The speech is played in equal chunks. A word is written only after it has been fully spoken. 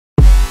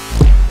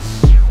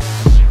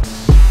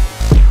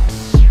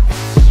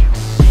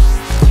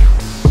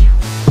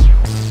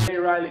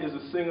Riley is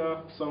a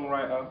singer,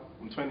 songwriter.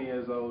 I'm 20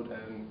 years old,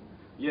 and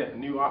yeah,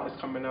 new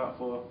artist coming out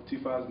for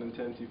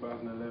 2010,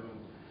 2011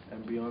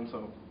 and beyond,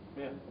 so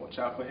yeah, watch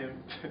out for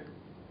him.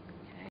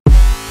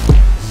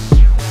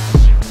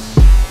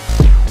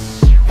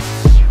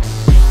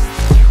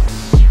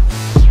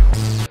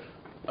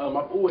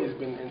 I've always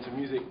been into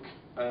music,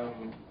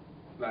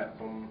 like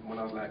from when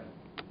I was like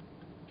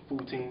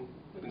 14,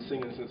 been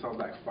singing since I was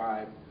like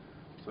 5,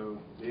 so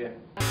yeah.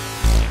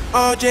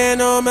 All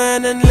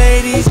gentlemen and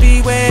ladies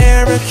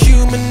beware, a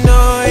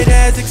humanoid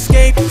has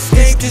escaped.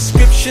 His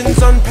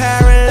description's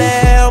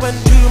unparalleled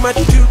and too much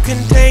to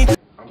contain.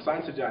 I'm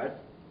signed to Jive,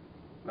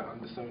 like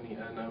under Sony,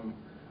 and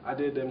I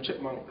did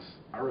Chipmunks.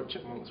 I wrote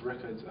Chipmunks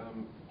records,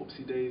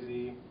 Oopsie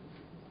Daisy,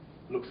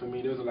 Look For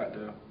Me. Those are like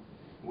the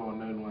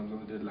well-known ones,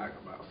 and I did like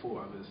about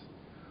 4 others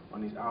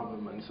on his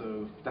album, and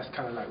so that's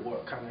kind of like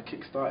what kind of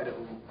kick-started it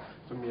all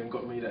for me and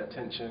got me that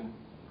attention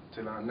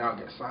till I now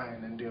get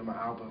signed and doing my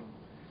album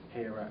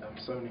here at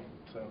Sony.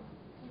 So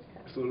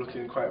it's all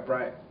looking quite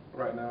bright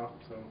right now,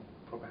 so I'm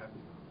probably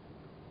happy.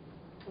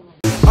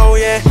 Oh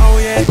yeah, oh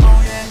yeah,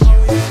 oh yeah,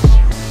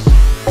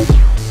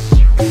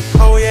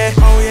 oh yeah, oh yeah,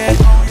 oh yeah,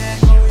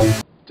 oh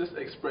yeah. Just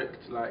expect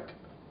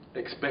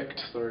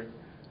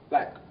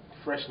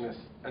freshness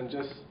and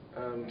just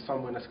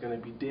someone that's going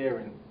to be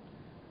daring.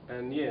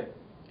 And yeah,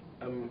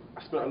 I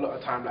spent a lot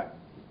of time like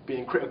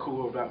being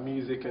critical about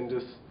music and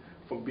just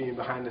from being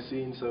behind the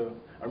scenes, so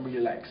I'm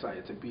really like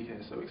excited to be here.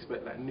 So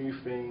expect like new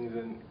things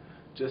and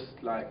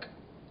just like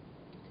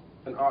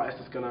an artist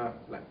that's gonna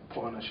like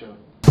put on a show.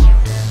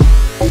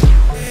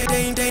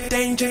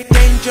 Danger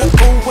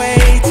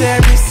awaits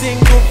every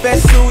single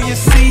vessel you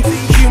see.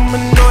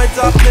 Humanoids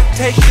are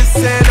flirtatious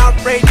and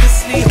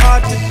outrageously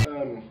hard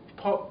to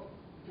pop,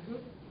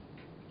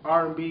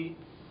 R&B,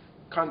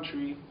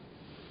 country,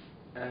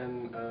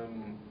 and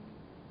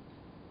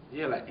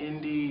yeah, like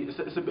indie.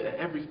 It's a bit of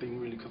everything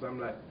really, because I'm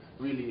an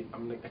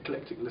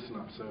eclectic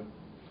listener, so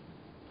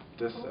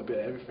just a bit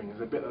of everything.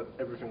 There's a bit of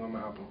everything on my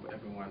album for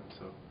everyone,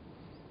 so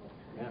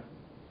yeah.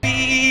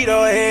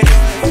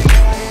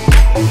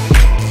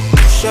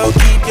 So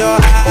keep your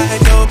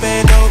eyes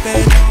open.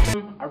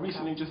 I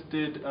recently just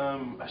did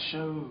a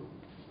show,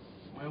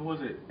 where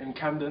was it? In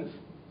Camden,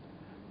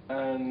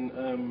 and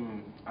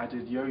I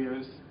did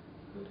Yo-Yos.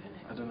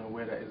 I don't know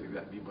where that is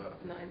exactly, but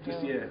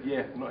just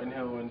yeah, Notting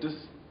Hill, and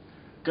just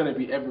gonna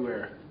be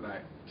everywhere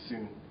like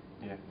soon.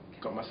 Yeah,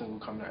 got my single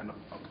coming out on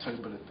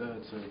October the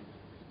 3rd, so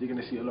you're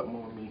gonna see a lot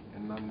more of me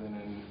in London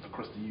and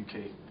across the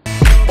UK.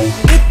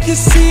 If you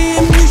see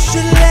him, you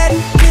should let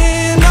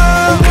him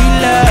know. We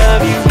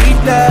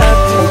love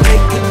to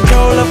take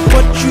control of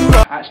what you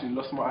are. I actually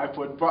lost my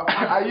iPod, but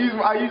I use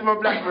my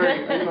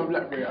BlackBerry.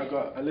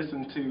 I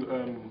listened to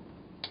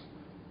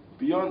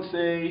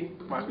Beyonce,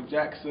 Michael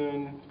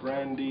Jackson,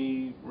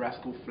 Brandy,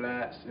 Rascal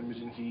Flatts,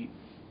 Imogen Heap,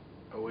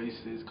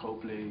 Oasis,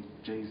 Coldplay,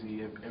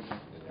 Jay-Z, everything.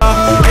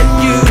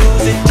 And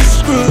use it to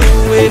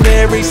screw in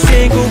every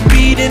single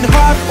beating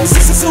heart.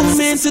 Zoom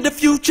into the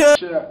future.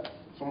 Shirt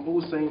from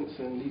All Saints,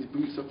 and these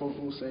boots are from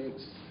All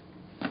Saints.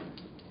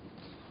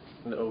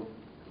 Little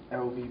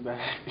LV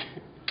bag.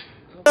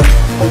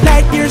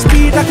 Light year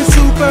speed like a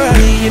super.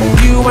 Me and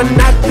you are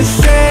not the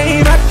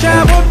same. I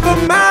travel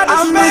from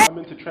outer space. I'm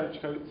into trench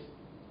coats.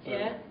 So,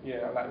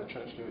 yeah, I like the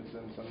trench coats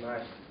and some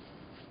nice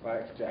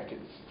like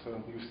jackets. So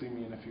you'll see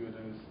me in a few of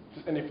those.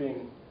 Just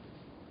anything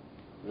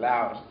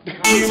loud. I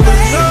got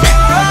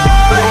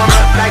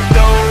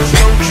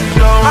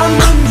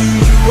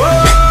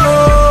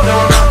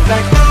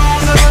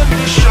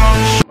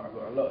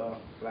a lot of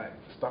like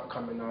stuff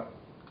coming up.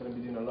 Gonna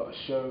be doing a lot of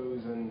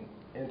shows and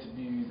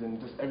interviews and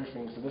just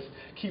everything. So just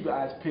keep your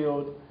eyes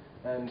peeled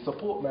and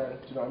support, man.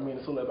 Do you know what I mean?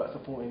 It's all about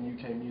supporting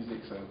UK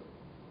music. So.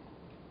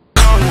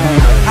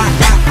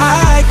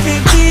 I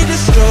can't be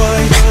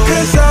destroyed,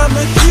 'cause I'm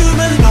a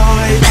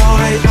humanoid.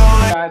 Hey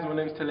guys, my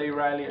name's TALAY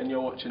RILEY and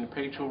you're watching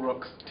Pachel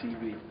Rocks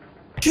TV.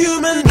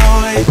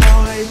 Humanoid.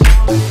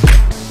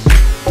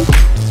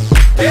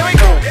 Here we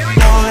go.